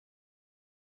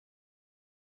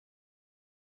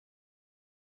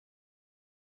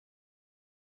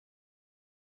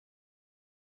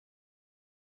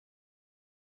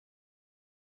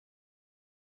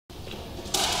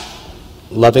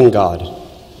Loving God,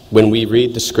 when we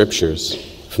read the scriptures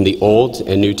from the Old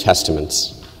and New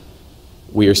Testaments,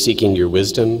 we are seeking your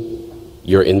wisdom,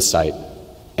 your insight,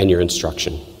 and your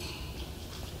instruction.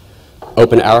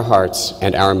 Open our hearts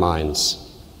and our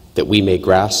minds that we may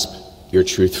grasp your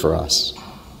truth for us.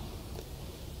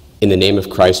 In the name of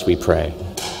Christ we pray.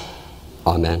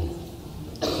 Amen.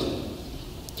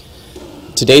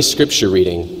 Today's scripture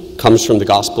reading comes from the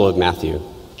Gospel of Matthew,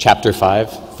 chapter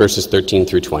 5, verses 13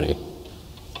 through 20.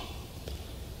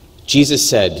 Jesus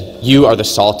said, "You are the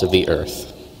salt of the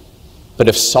earth. But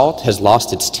if salt has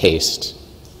lost its taste,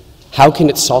 how can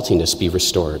its saltiness be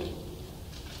restored?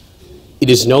 It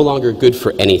is no longer good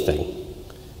for anything,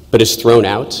 but is thrown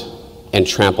out and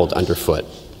trampled underfoot.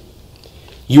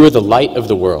 You are the light of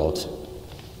the world.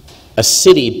 A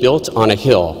city built on a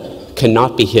hill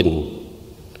cannot be hidden.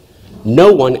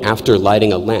 No one, after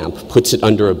lighting a lamp, puts it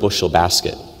under a bushel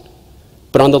basket,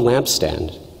 but on the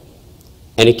lampstand,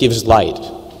 and it gives light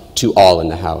to all in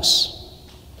the house.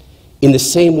 In the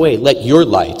same way, let your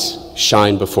light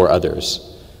shine before others,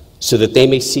 so that they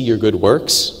may see your good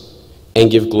works and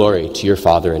give glory to your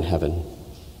Father in heaven.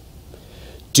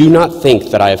 Do not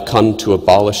think that I have come to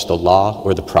abolish the law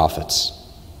or the prophets.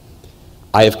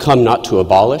 I have come not to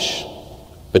abolish,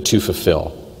 but to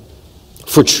fulfill.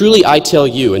 For truly I tell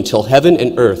you, until heaven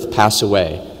and earth pass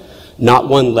away, not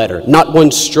one letter, not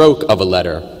one stroke of a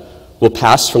letter will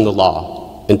pass from the law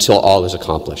until all is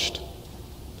accomplished.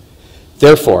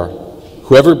 Therefore,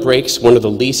 whoever breaks one of the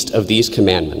least of these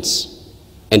commandments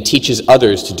and teaches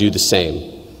others to do the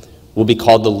same will be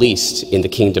called the least in the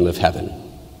kingdom of heaven.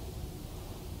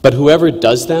 But whoever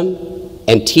does them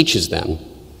and teaches them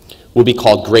will be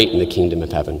called great in the kingdom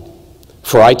of heaven.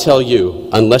 For I tell you,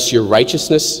 unless your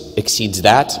righteousness exceeds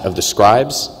that of the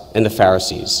scribes and the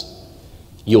Pharisees,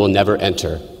 you will never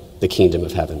enter the kingdom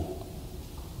of heaven."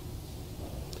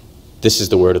 This is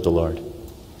the word of the Lord.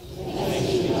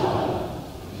 Thanks be to God.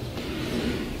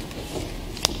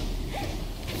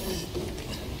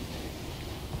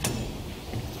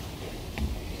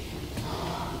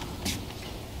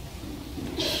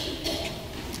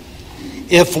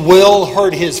 If Will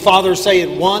heard his father say it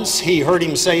once, he heard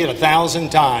him say it 1,000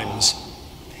 times.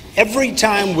 Every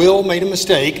time Will made a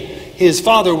mistake, his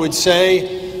father would say,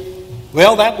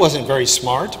 "Well, that wasn't very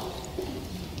smart."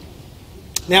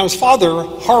 Now, his father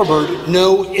harbored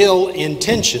no ill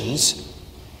intentions.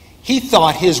 He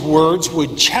thought his words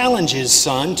would challenge his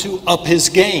son to up his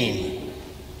game.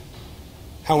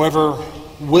 However,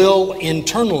 Will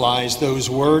internalized those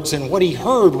words, and what he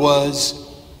heard was,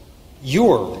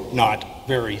 "You're not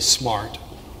very smart."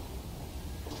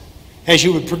 As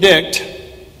you would predict,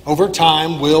 over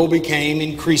time, Will became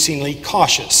increasingly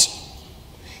cautious.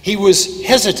 He was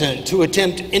hesitant to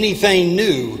attempt anything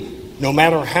new, no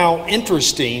matter how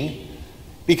interesting,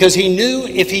 because he knew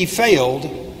if he failed,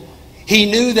 he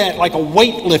knew that like a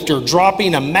weightlifter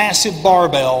dropping a massive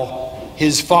barbell,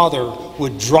 his father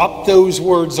would drop those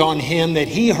words on him that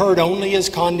he heard only as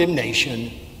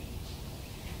condemnation.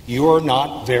 "You're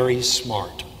not very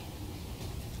smart."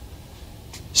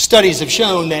 Studies have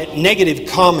shown that negative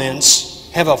comments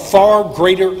have a far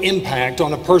greater impact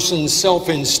on a person's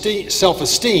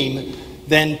self-esteem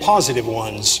than positive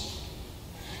ones.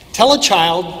 Tell a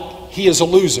child he is a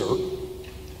loser.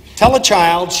 Tell a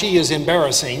child she is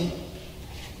embarrassing.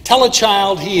 Tell a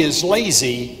child he is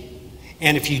lazy.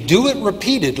 And if you do it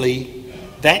repeatedly,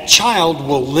 that child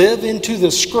will live into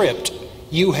the script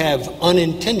you have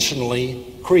unintentionally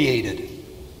created.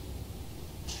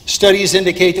 Studies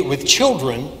indicate that with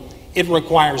children, it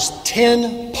requires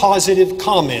 10 positive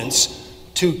comments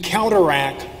to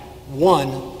counteract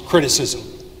one criticism.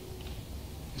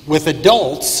 With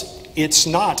adults, it's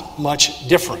not much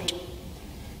different.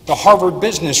 The Harvard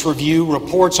Business Review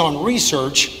reports on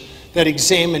research that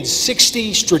examined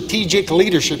 60 strategic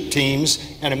leadership teams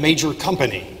at a major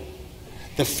company.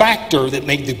 The factor that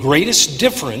made the greatest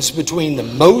difference between the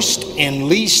most and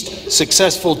least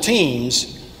successful teams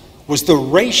was the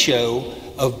ratio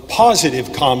of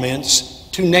positive comments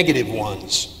to negative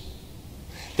ones.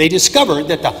 They discovered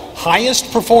that the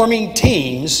highest performing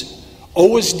teams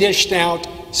always dished out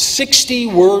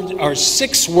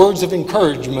 6 words of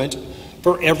encouragement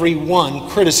for every one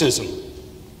criticism.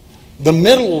 The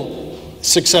middle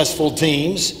successful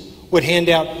teams would hand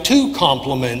out 2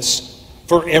 compliments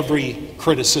for every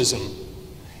criticism.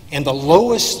 And the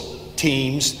lowest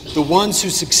teams, the ones who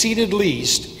succeeded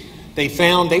least, they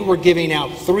found they were giving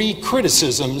out 3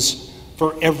 criticisms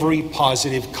for every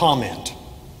positive comment.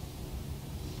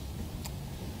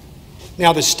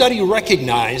 Now, the study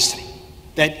recognized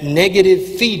that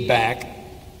negative feedback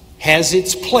has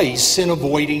its place in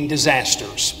avoiding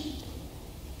disasters.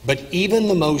 But even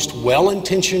the most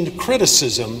well-intentioned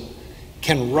criticism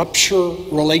can rupture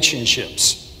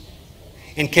relationships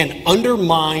and can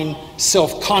undermine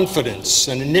self-confidence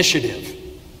and initiative.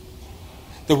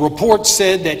 The report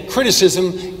said that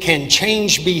criticism can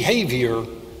change behavior,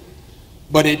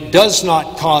 but it does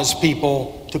not cause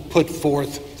people to put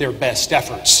forth their best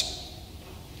efforts.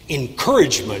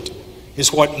 Encouragement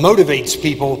is what motivates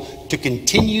people to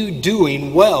continue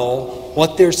doing well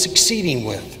what they're succeeding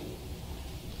with,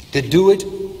 to do it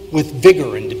with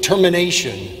vigor and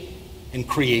determination and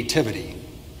creativity.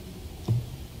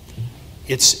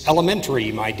 It's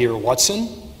elementary, my dear Watson.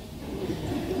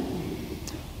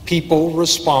 People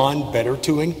respond better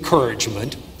to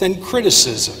encouragement than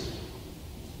criticism,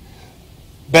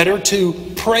 better to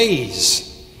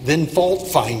praise than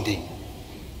fault-finding.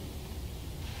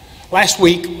 Last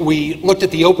week, we looked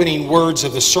at the opening words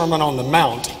of the Sermon on the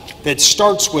Mount that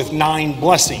starts with 9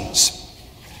 blessings.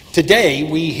 Today,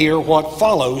 we hear what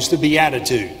follows the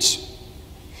Beatitudes.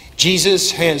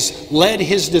 Jesus has led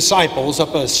his disciples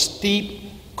up a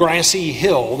steep, grassy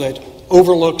hill that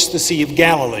overlooks the Sea of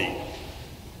Galilee.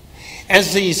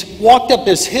 As he's walked up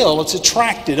this hill, it's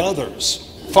attracted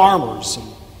others, farmers and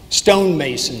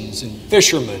stonemasons and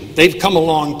fishermen. They've come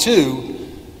along too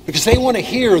because they want to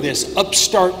hear this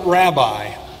upstart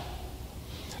rabbi.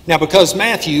 Now, because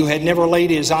Matthew had never laid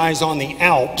his eyes on the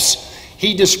Alps,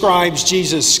 he describes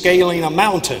Jesus scaling a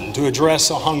mountain to address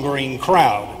a hungering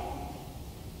crowd.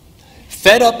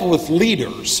 Fed up with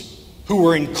leaders who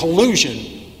were in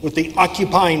collusion with the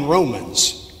occupying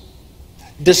Romans,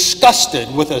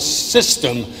 disgusted with a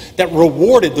system that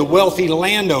rewarded the wealthy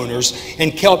landowners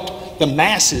and kept the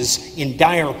masses in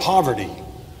dire poverty,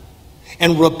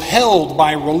 and repelled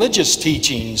by religious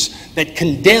teachings that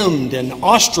condemned and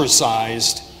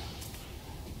ostracized,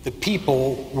 the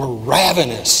people were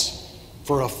ravenous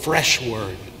for a fresh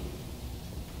word.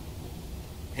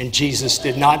 And Jesus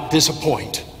did not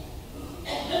disappoint.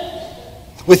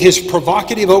 With his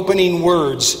provocative opening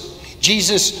words,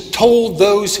 Jesus told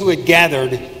those who had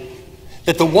gathered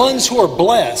that the ones who are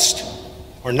blessed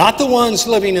are not the ones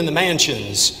living in the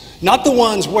mansions, not the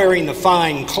ones wearing the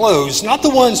fine clothes, not the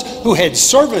ones who had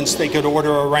servants they could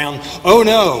order around. Oh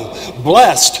no,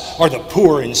 blessed are the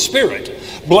poor in spirit.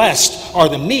 Blessed are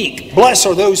the meek. Blessed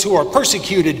are those who are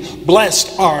persecuted.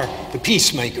 Blessed are the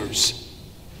peacemakers.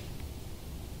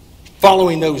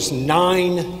 Following those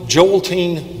 9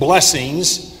 jolting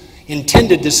blessings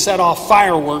intended to set off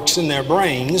fireworks in their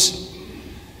brains,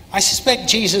 I suspect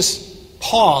Jesus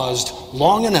paused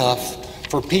long enough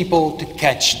for people to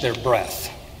catch their breath.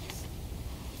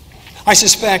 I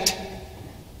suspect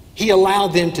he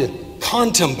allowed them to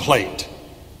contemplate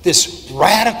this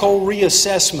radical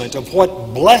reassessment of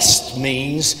what blessed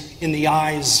means in the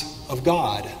eyes of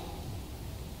God.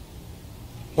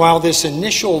 While this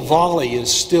initial volley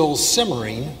is still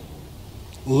simmering,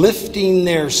 lifting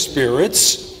their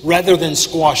spirits rather than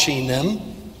squashing them,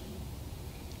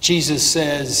 Jesus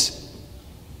says,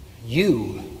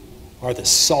 "You are the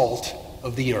salt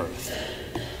of the earth."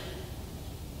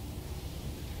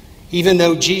 Even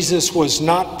though Jesus was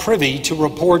not privy to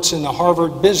reports in the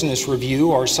Harvard Business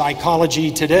Review or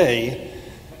Psychology Today,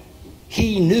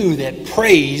 he knew that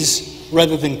praise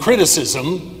rather than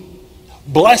criticism,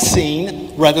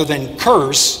 blessing rather than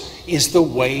curse, is the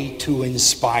way to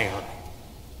inspire.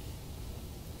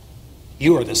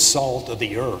 You are the salt of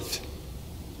the earth.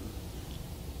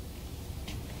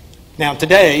 Now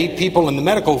today, people in the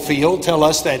medical field tell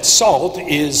us that salt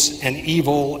is an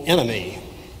evil enemy,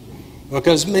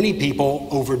 because many people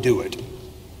overdo it.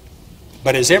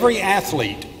 But as every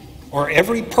athlete or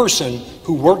every person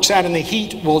who works out in the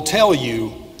heat will tell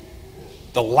you,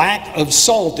 the lack of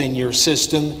salt in your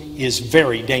system is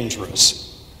very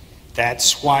dangerous.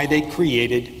 That's why they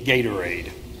created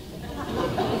Gatorade.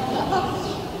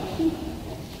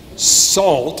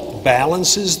 Salt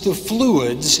balances the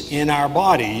fluids in our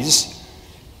bodies,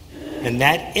 and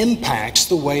that impacts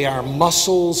the way our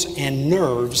muscles and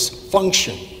nerves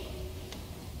function.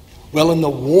 Well, in the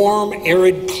warm,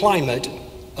 arid climate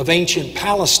of ancient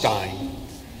Palestine,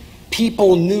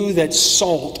 people knew that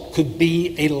salt could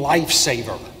be a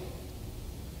lifesaver.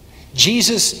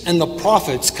 Jesus and the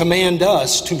prophets command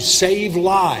us to save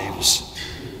lives,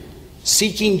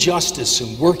 seeking justice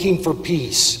and working for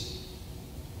peace.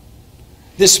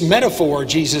 This metaphor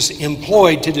Jesus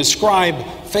employed to describe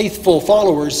faithful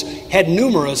followers had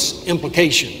numerous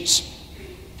implications.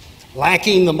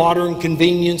 Lacking the modern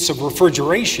convenience of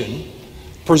refrigeration,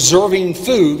 preserving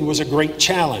food was a great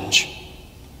challenge.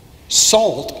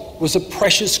 Salt was a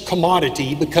precious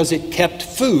commodity because it kept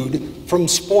food from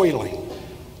spoiling.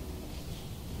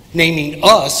 Naming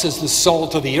us as the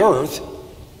salt of the earth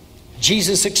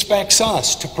Jesus expects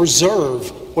us to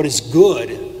preserve what is good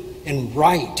and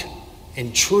right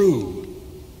and true,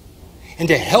 and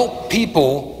to help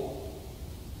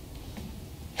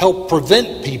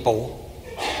prevent people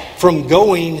from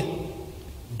going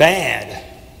bad,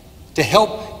 to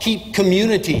help keep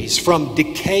communities from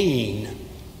decaying.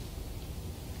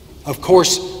 Of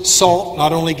course, salt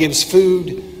not only gives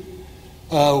food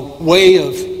a way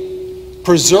of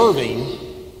preserving,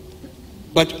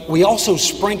 but we also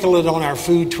sprinkle it on our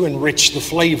food to enrich the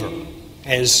flavor,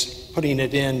 as putting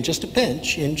it in just a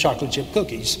pinch in chocolate chip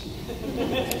cookies.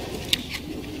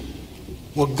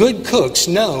 Well, good cooks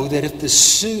know that if the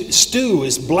stew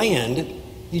is bland,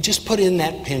 you just put in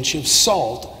that pinch of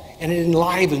salt and it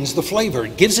enlivens the flavor.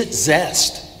 It gives it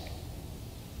zest.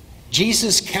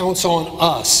 Jesus counts on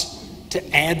us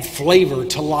to add flavor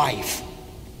to life,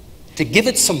 to give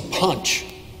it some punch.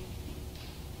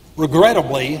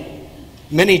 Regrettably,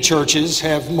 many churches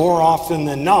have more often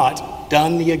than not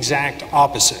done the exact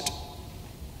opposite.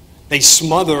 They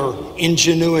smother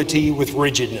ingenuity with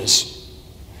rigidness,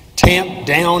 tamp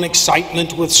down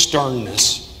excitement with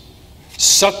sternness,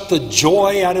 suck the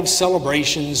joy out of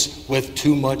celebrations with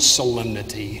too much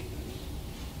solemnity.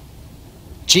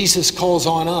 Jesus calls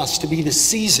on us to be the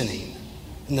seasoning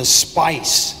and the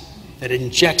spice that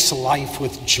injects life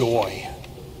with joy.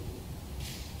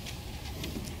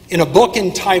 In a book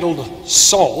entitled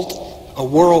Salt, A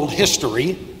World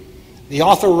History, the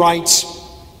author writes,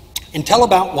 until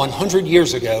about 100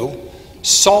 years ago,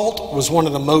 salt was one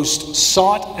of the most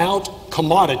sought-out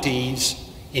commodities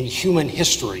in human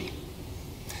history.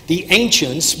 The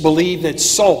ancients believed that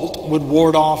salt would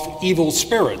ward off evil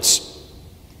spirits.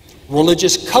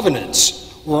 Religious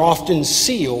covenants were often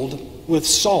sealed with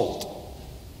salt.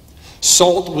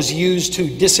 Salt was used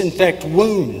to disinfect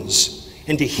wounds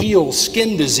and to heal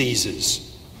skin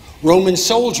diseases. Roman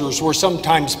soldiers were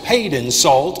sometimes paid in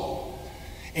salt,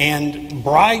 and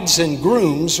brides and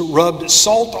grooms rubbed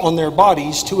salt on their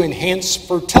bodies to enhance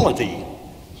fertility.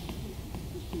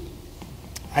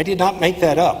 I did not make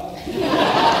that up.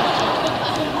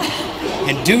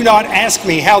 And do not ask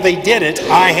me how they did it.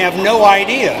 I have no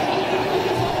idea.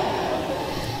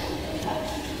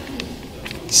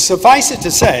 Suffice it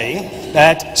to say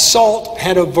that salt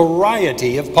had a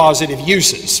variety of positive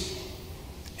uses.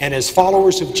 And as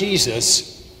followers of Jesus,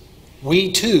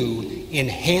 we too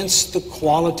enhance the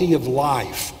quality of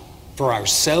life for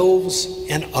ourselves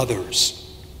and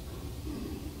others.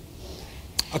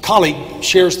 A colleague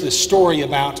shares the story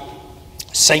about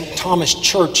St. Thomas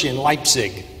Church in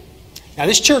Leipzig. Now,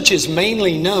 this church is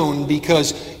mainly known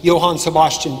because Johann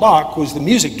Sebastian Bach was the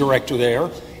music director there,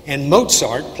 and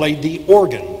Mozart played the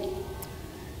organ.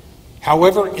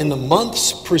 However, in the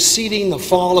months preceding the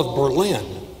fall of Berlin,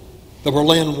 the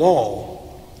Berlin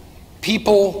Wall,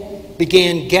 people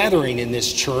began gathering in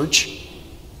this church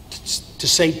to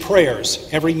say prayers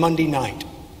every Monday night.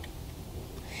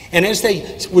 And as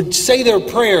they would say their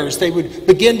prayers, they would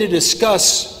begin to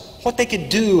discuss what they could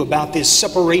do about this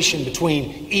separation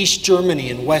between East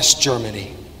Germany and West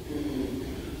Germany.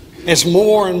 As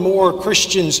more and more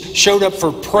Christians showed up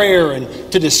for prayer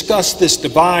and to discuss this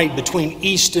divide between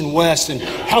East and West and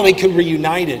how they could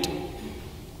reunite it,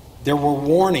 there were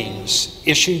warnings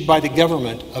issued by the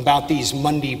government about these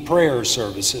Monday prayer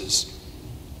services.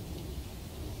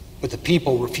 But the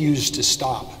people refused to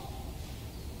stop.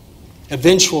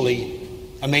 Eventually,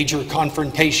 a major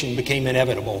confrontation became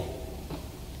inevitable.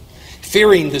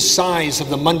 Fearing the size of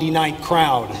the Monday night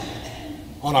crowd,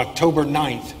 on October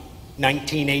 9th,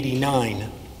 1989,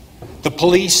 the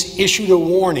police issued a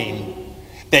warning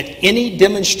that any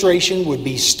demonstration would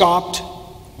be stopped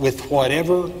with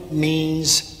whatever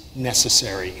means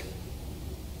necessary.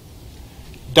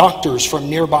 Doctors from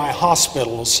nearby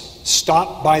hospitals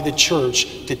stopped by the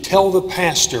church to tell the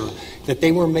pastor that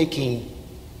they were making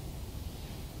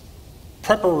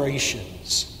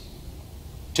preparations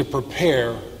to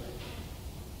prepare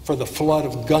for the flood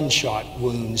of gunshot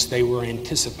wounds they were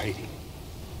anticipating.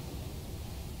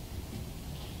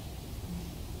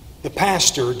 The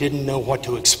pastor didn't know what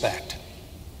to expect.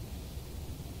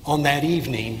 On that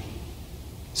evening,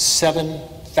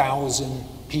 7,000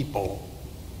 people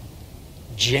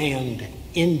jammed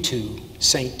into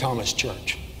St. Thomas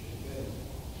Church.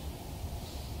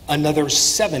 Another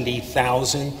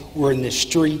 70,000 were in the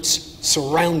streets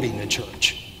surrounding the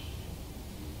church.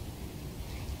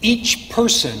 Each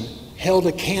person held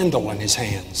a candle in his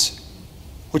hands,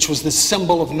 which was the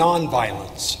symbol of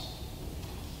nonviolence.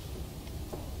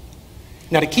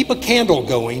 Now, to keep a candle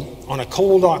going on a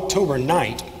cold October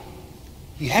night,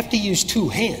 you have to use two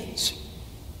hands.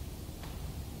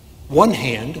 One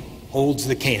hand holds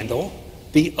the candle,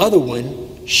 the other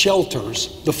one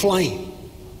shelters the flame.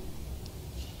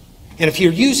 And if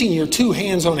you're using your two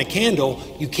hands on a candle,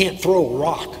 you can't throw a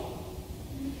rock.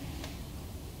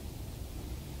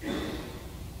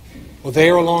 Well,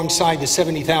 there alongside the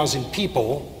 70,000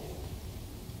 people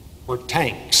were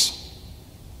tanks.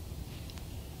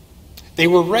 They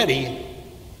were ready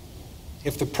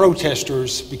if the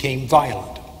protesters became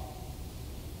violent.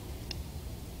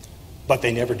 But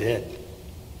they never did.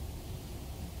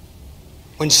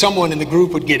 When someone in the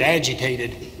group would get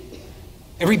agitated,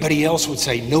 everybody else would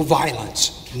say, "No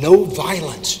violence, no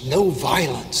violence, no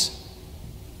violence."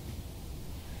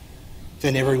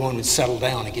 Then everyone would settle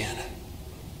down again.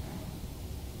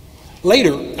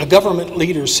 Later, a government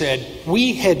leader said,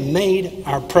 "We had made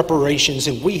our preparations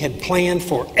and we had planned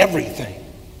for everything."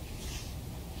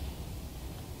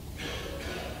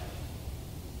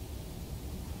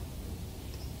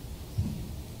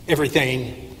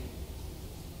 Everything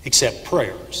except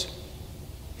prayers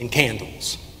and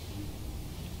candles.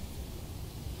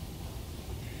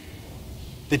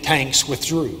 The tanks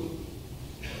withdrew.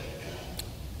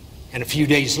 And a few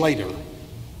days later,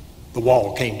 the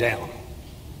wall came down.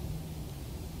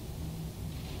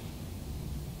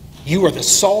 You are the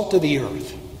salt of the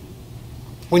earth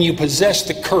when you possess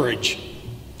the courage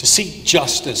to seek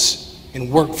justice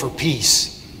and work for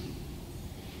peace.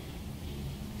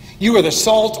 You are the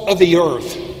salt of the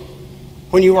earth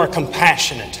when you are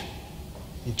compassionate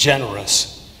and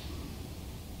generous.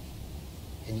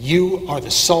 And you are the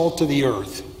salt of the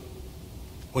earth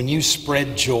when you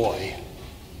spread joy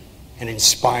and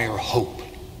inspire hope.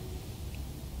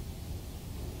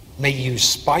 May you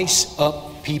spice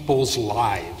up people's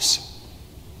lives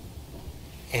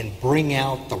and bring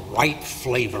out the right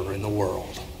flavor in the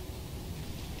world.